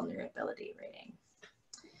higher vulnerability rating.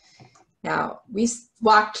 Now, we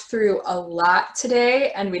walked through a lot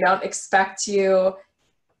today, and we don't expect you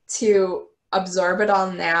to absorb it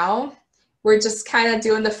all now. We're just kind of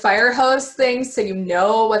doing the fire hose thing so you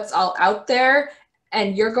know what's all out there,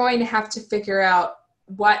 and you're going to have to figure out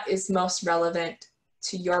what is most relevant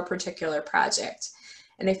to your particular project.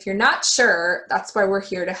 And if you're not sure, that's why we're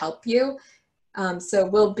here to help you. So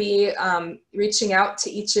we'll be reaching out to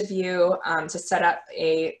each of you to set up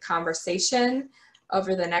a conversation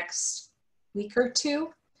over the next week or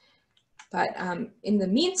two. But in the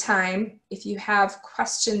meantime, if you have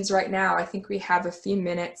questions right now, I think we have a few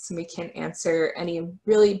minutes and we can answer any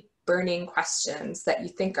really burning questions that you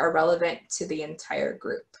think are relevant to the entire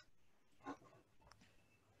group.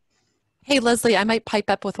 Hey, Leslie, I might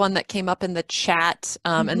pipe up with one that came up in the chat,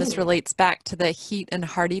 and this relates back to the heat and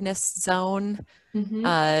hardiness zone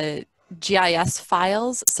GIS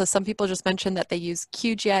files. So some people just mentioned that they use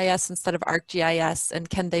QGIS instead of ArcGIS, and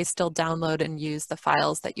can they still download and use the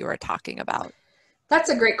files that you were talking about? That's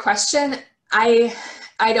a great question. I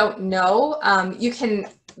don't know. You can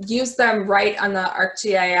use them right on the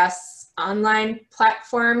ArcGIS online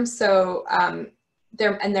platform. So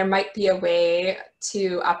there might be a way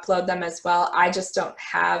to upload them as well. I just don't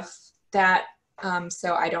have that,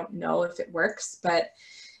 so I don't know if it works, but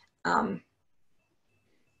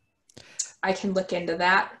I can look into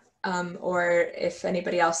that, or if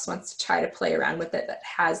anybody else wants to try to play around with it that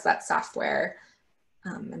has that software,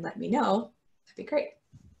 and let me know, that'd be great.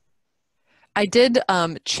 I did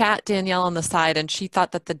chat Danielle on the side, and she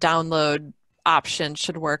thought that the download option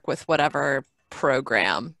should work with whatever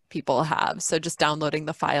program people have. So just downloading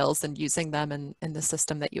the files and using them in the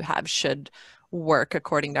system that you have should work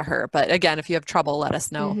according to her. But again, if you have trouble, let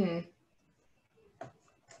us know.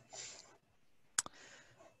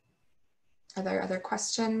 Are there other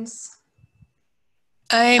questions?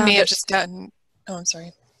 I may have just gotten, oh, I'm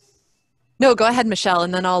sorry. No, go ahead, Michelle,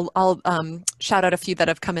 and then I'll shout out a few that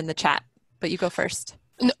have come in the chat, but you go first.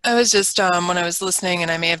 No, I was just, when I was listening,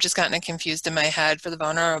 and I may have just gotten it confused in my head for the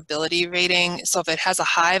vulnerability rating. So if it has a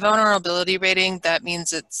high vulnerability rating, that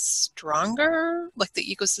means it's stronger? Like the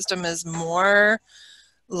ecosystem is more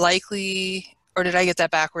likely, or did I get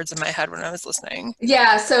that backwards in my head when I was listening?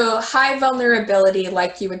 Yeah, so high vulnerability,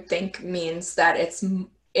 like you would think, means that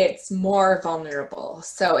it's more vulnerable.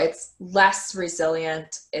 So it's less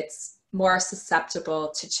resilient, it's more susceptible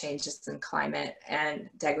to changes in climate and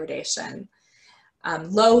degradation.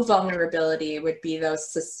 Low vulnerability would be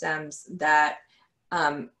those systems that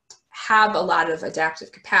have a lot of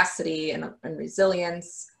adaptive capacity and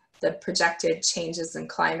resilience. The projected changes in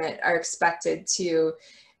climate are expected to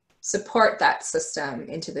support that system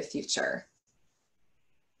into the future.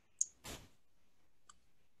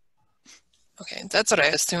 Okay, that's what I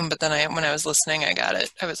assumed, but then when I was listening, I got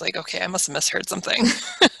it. I was like, okay, I must have misheard something.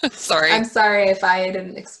 Sorry. I'm sorry if I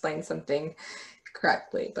didn't explain something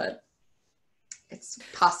correctly, but it's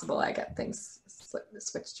possible I got things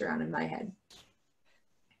switched around in my head.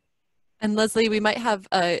 And Leslie, we might have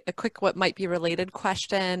a quick what might be related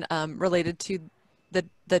question related to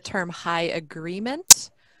the term high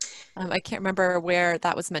agreement. I can't remember where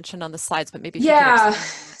that was mentioned on the slides, but maybe if you could explain.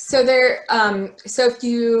 So there. So if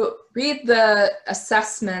you read the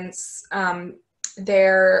assessments,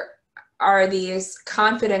 there are these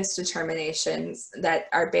confidence determinations that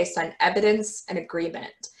are based on evidence and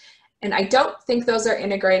agreement, and I don't think those are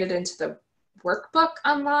integrated into the workbook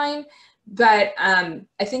online, but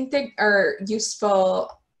I think they are useful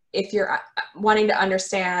if you're wanting to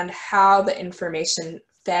understand how the information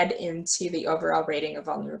fed into the overall rating of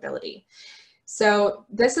vulnerability. So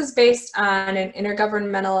this is based on an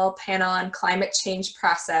intergovernmental panel on climate change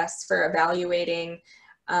process for evaluating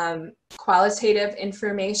qualitative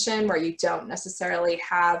information where you don't necessarily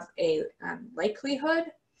have a likelihood.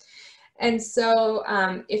 And so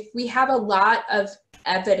if we have a lot of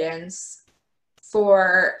evidence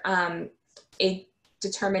for a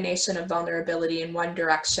determination of vulnerability in one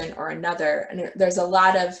direction or another, and there's a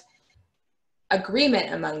lot of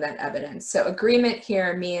agreement among that evidence. So agreement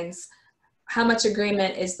here means how much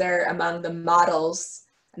agreement is there among the models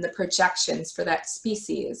and the projections for that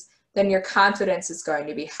species, then your confidence is going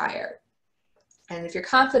to be higher. And if your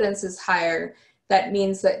confidence is higher, that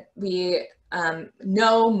means that we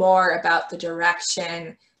know more about the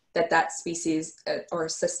direction that that species or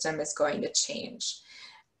system is going to change.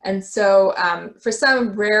 And so for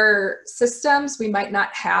some rare systems, we might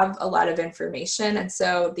not have a lot of information, and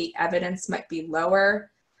so the evidence might be lower.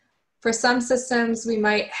 For some systems, we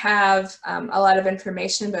might have a lot of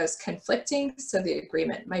information, but it's conflicting, so the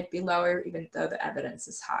agreement might be lower, even though the evidence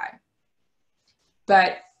is high.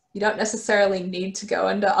 But you don't necessarily need to go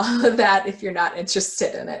into all of that if you're not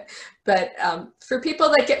interested in it. But for people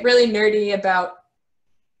that get really nerdy about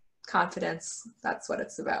confidence, that's what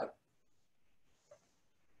it's about.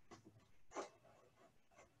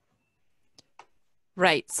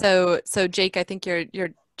 Right. So Jake, I think your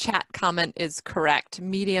chat comment is correct.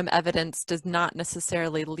 Medium evidence does not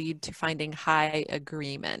necessarily lead to finding high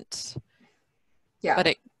agreement. Yeah.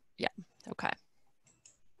 But yeah, okay.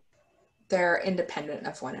 They're independent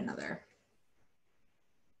of one another.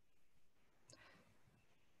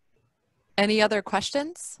 Any other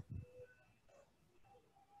questions?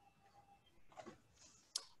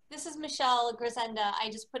 This is Michelle Grisenda. I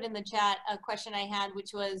just put in the chat a question I had,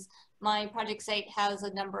 which was my project site has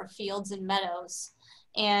a number of fields and meadows.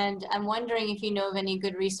 And I'm wondering if you know of any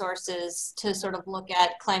good resources to sort of look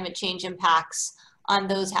at climate change impacts on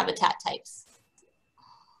those habitat types.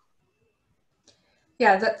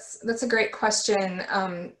 Yeah, that's a great question.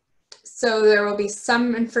 So there will be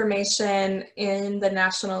some information in the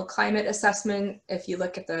National Climate Assessment if you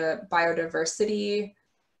look at the biodiversity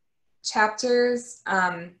chapters.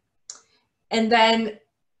 And then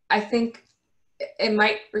I think it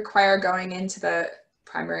might require going into the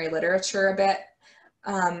primary literature a bit.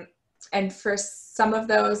 And for some of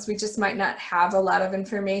those, we just might not have a lot of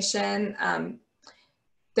information.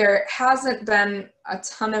 There hasn't been a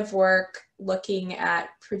ton of work looking at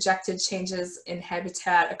projected changes in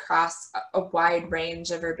habitat across a wide range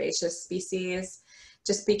of herbaceous species,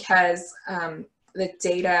 just because the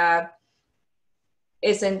data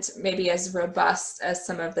isn't maybe as robust as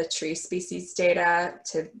some of the tree species data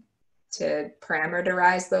to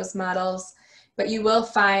parameterize those models. But you will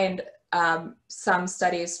find some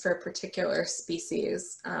studies for particular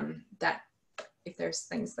species that if there's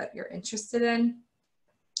things that you're interested in.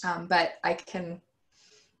 But I can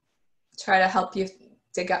try to help you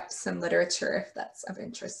dig up some literature if that's of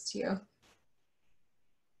interest to you.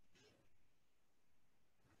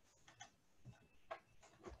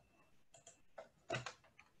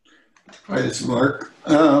 Hi, this is Mark.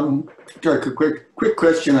 Dark, a quick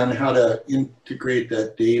question on how to integrate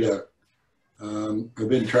that data. I've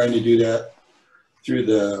been trying to do that through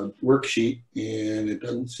the worksheet, and it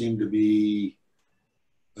doesn't seem to be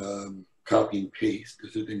copy and paste.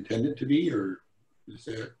 Is it intended to be, or is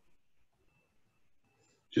that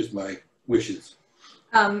just my wishes?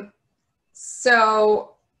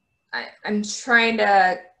 So I'm trying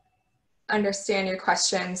to understand your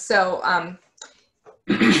question. So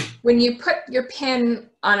when you put your pin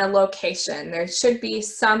on a location, there should be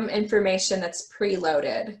some information that's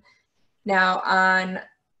preloaded. Now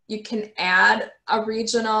you can add a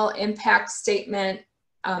regional impact statement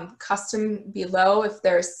custom below if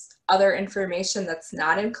there's other information that's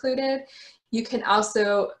not included. You can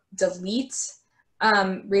also delete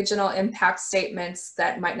regional impact statements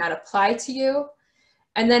that might not apply to you.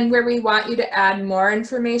 And then where we want you to add more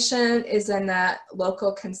information is in that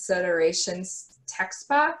local considerations text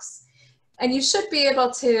box. And you should be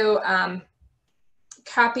able to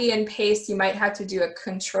copy and paste. You might have to do a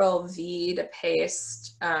Control-V to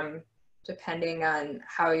paste, depending on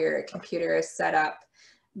how your computer is set up.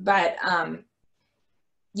 But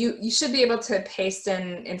you should be able to paste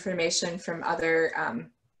in information from other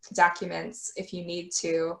documents if you need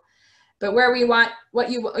to. But where we want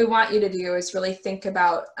you to do is really think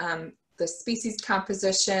about the species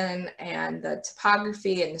composition and the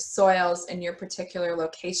topography and the soils in your particular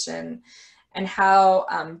location, and how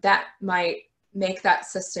that might make that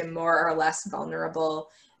system more or less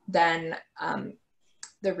vulnerable than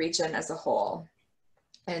the region as a whole.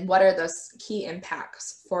 And what are those key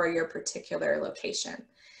impacts for your particular location?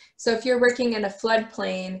 So if you're working in a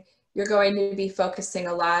floodplain, you're going to be focusing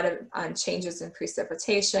a lot on changes in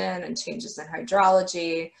precipitation and changes in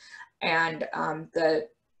hydrology and the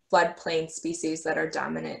floodplain species that are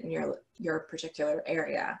dominant in your particular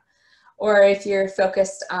area. Or if you're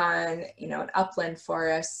focused on, an upland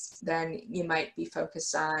forest, then you might be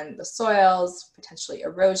focused on the soils, potentially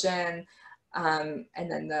erosion, and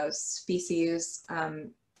then those species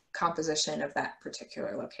composition of that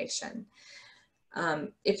particular location.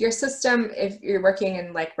 If you're working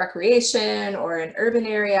in like recreation or an urban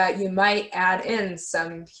area, you might add in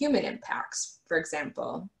some human impacts, for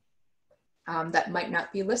example, that might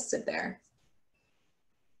not be listed there.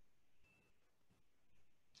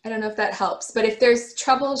 I don't know if that helps, but if there's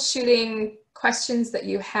troubleshooting questions that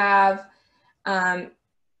you have,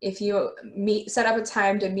 if you set up a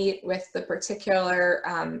time to meet with the particular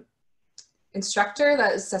instructor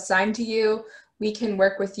that is assigned to you, we can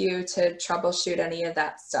work with you to troubleshoot any of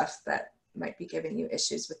that stuff that might be giving you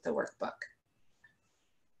issues with the workbook.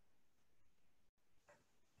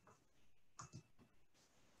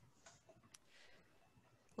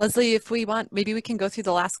 Leslie, if we want, maybe we can go through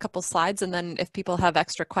the last couple slides, and then if people have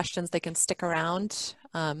extra questions, they can stick around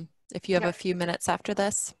if you have a few minutes after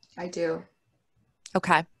this. I do.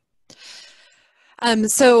 Okay.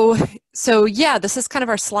 So yeah, this is kind of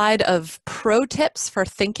our slide of pro tips for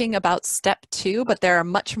thinking about step 2, but there are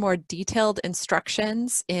much more detailed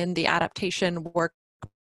instructions in the adaptation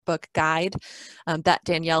workbook guide that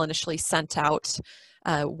Danielle initially sent out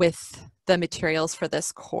with the materials for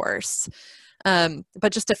this course.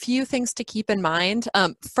 But just a few things to keep in mind.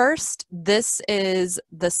 First, this is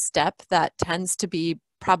the step that tends to be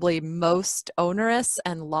probably most onerous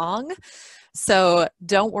and long. So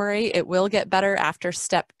don't worry, it will get better after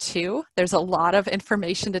step 2. There's a lot of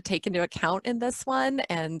information to take into account in this one,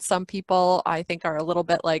 and some people I think are a little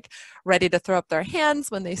bit like ready to throw up their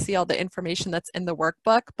hands when they see all the information that's in the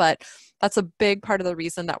workbook, but that's a big part of the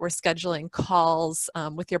reason that we're scheduling calls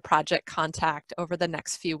with your project contact over the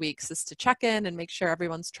next few weeks, is to check in and make sure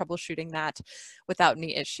everyone's troubleshooting that without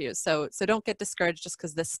any issues. So don't get discouraged just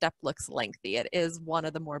because this step looks lengthy. It is one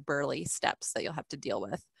of the more burly steps that you'll have to deal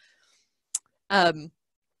with.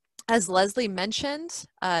 As Leslie mentioned,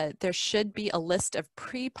 there should be a list of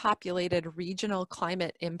pre-populated regional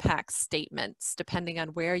climate impact statements depending on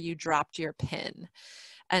where you dropped your pin.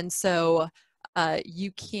 And so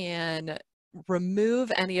you can remove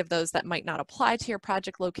any of those that might not apply to your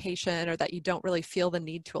project location or that you don't really feel the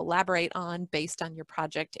need to elaborate on based on your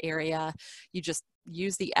project area. You just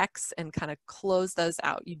use the X and kind of close those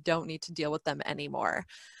out. You don't need to deal with them anymore.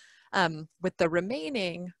 With the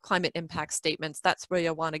remaining climate impact statements, that's where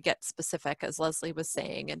you'll want to get specific, as Leslie was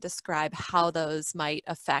saying, and describe how those might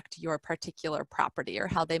affect your particular property or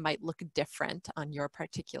how they might look different on your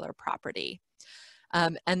particular property.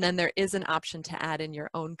 And then there is an option to add in your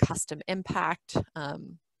own custom impact,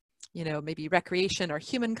 maybe recreation or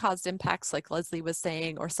human-caused impacts like Leslie was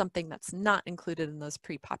saying, or something that's not included in those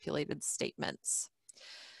pre-populated statements.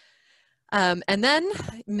 And then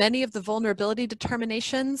many of the vulnerability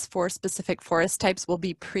determinations for specific forest types will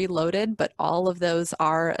be preloaded, but all of those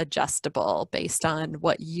are adjustable based on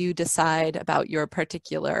what you decide about your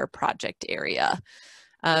particular project area.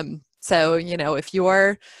 So, you know, if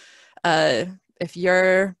your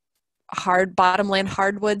bottomland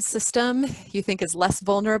hardwood system you think is less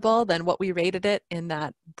vulnerable than what we rated it in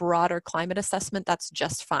that broader climate assessment, that's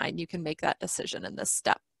just fine. You can make that decision in this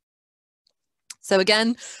step. So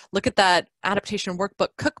again, look at that adaptation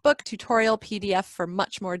workbook cookbook tutorial PDF for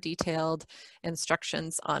much more detailed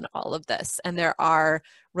instructions on all of this. And there are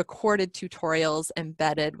recorded tutorials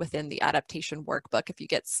embedded within the adaptation workbook if you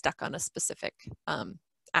get stuck on a specific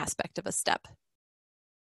aspect of a step.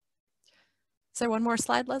 Is there one more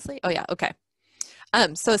slide, Leslie? Oh yeah, okay.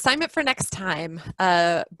 So assignment for next time,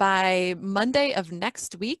 by Monday of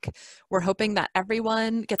next week, we're hoping that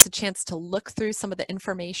everyone gets a chance to look through some of the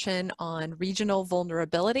information on regional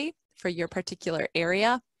vulnerability for your particular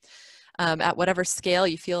area at whatever scale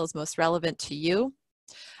you feel is most relevant to you.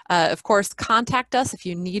 Of course, contact us if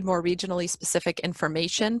you need more regionally specific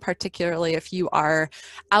information, particularly if you are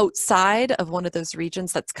outside of one of those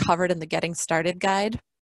regions that's covered in the Getting Started guide.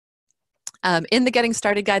 In the Getting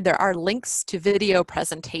Started guide, there are links to video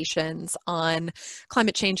presentations on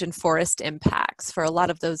climate change and forest impacts for a lot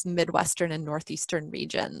of those Midwestern and Northeastern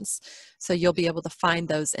regions. So you'll be able to find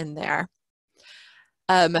those in there.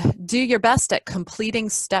 Do your best at completing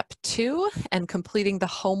step 2 and completing the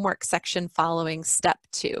homework section following step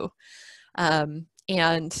 2.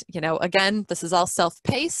 And, you know, again, this is all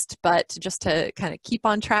self-paced, but just to kind of keep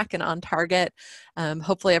on track and on target,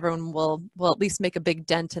 hopefully everyone will at least make a big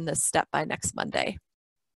dent in this step by next Monday.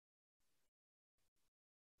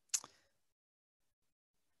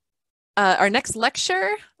 Our next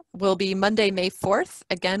lecture will be Monday, May 4th.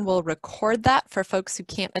 Again, we'll record that for folks who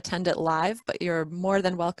can't attend it live, but you're more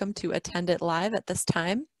than welcome to attend it live at this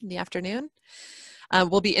time in the afternoon.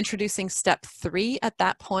 We'll be introducing step 3 at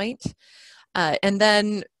that point. And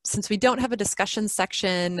then since we don't have a discussion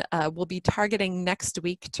section, we'll be targeting next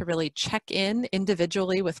week to really check in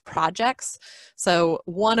individually with projects. So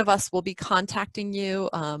one of us will be contacting you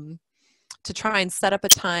to try and set up a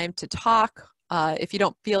time to talk. If you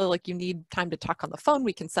don't feel like you need time to talk on the phone,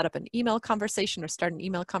 we can set up an email conversation or start an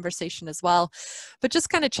email conversation as well. But just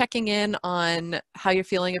kind of checking in on how you're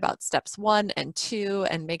feeling about steps 1 and 2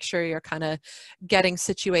 and make sure you're kind of getting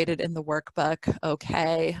situated in the workbook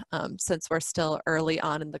okay, since we're still early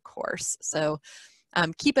on in the course. So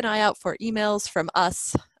keep an eye out for emails from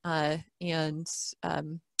us and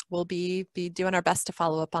we'll be doing our best to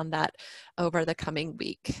follow up on that over the coming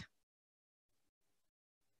week.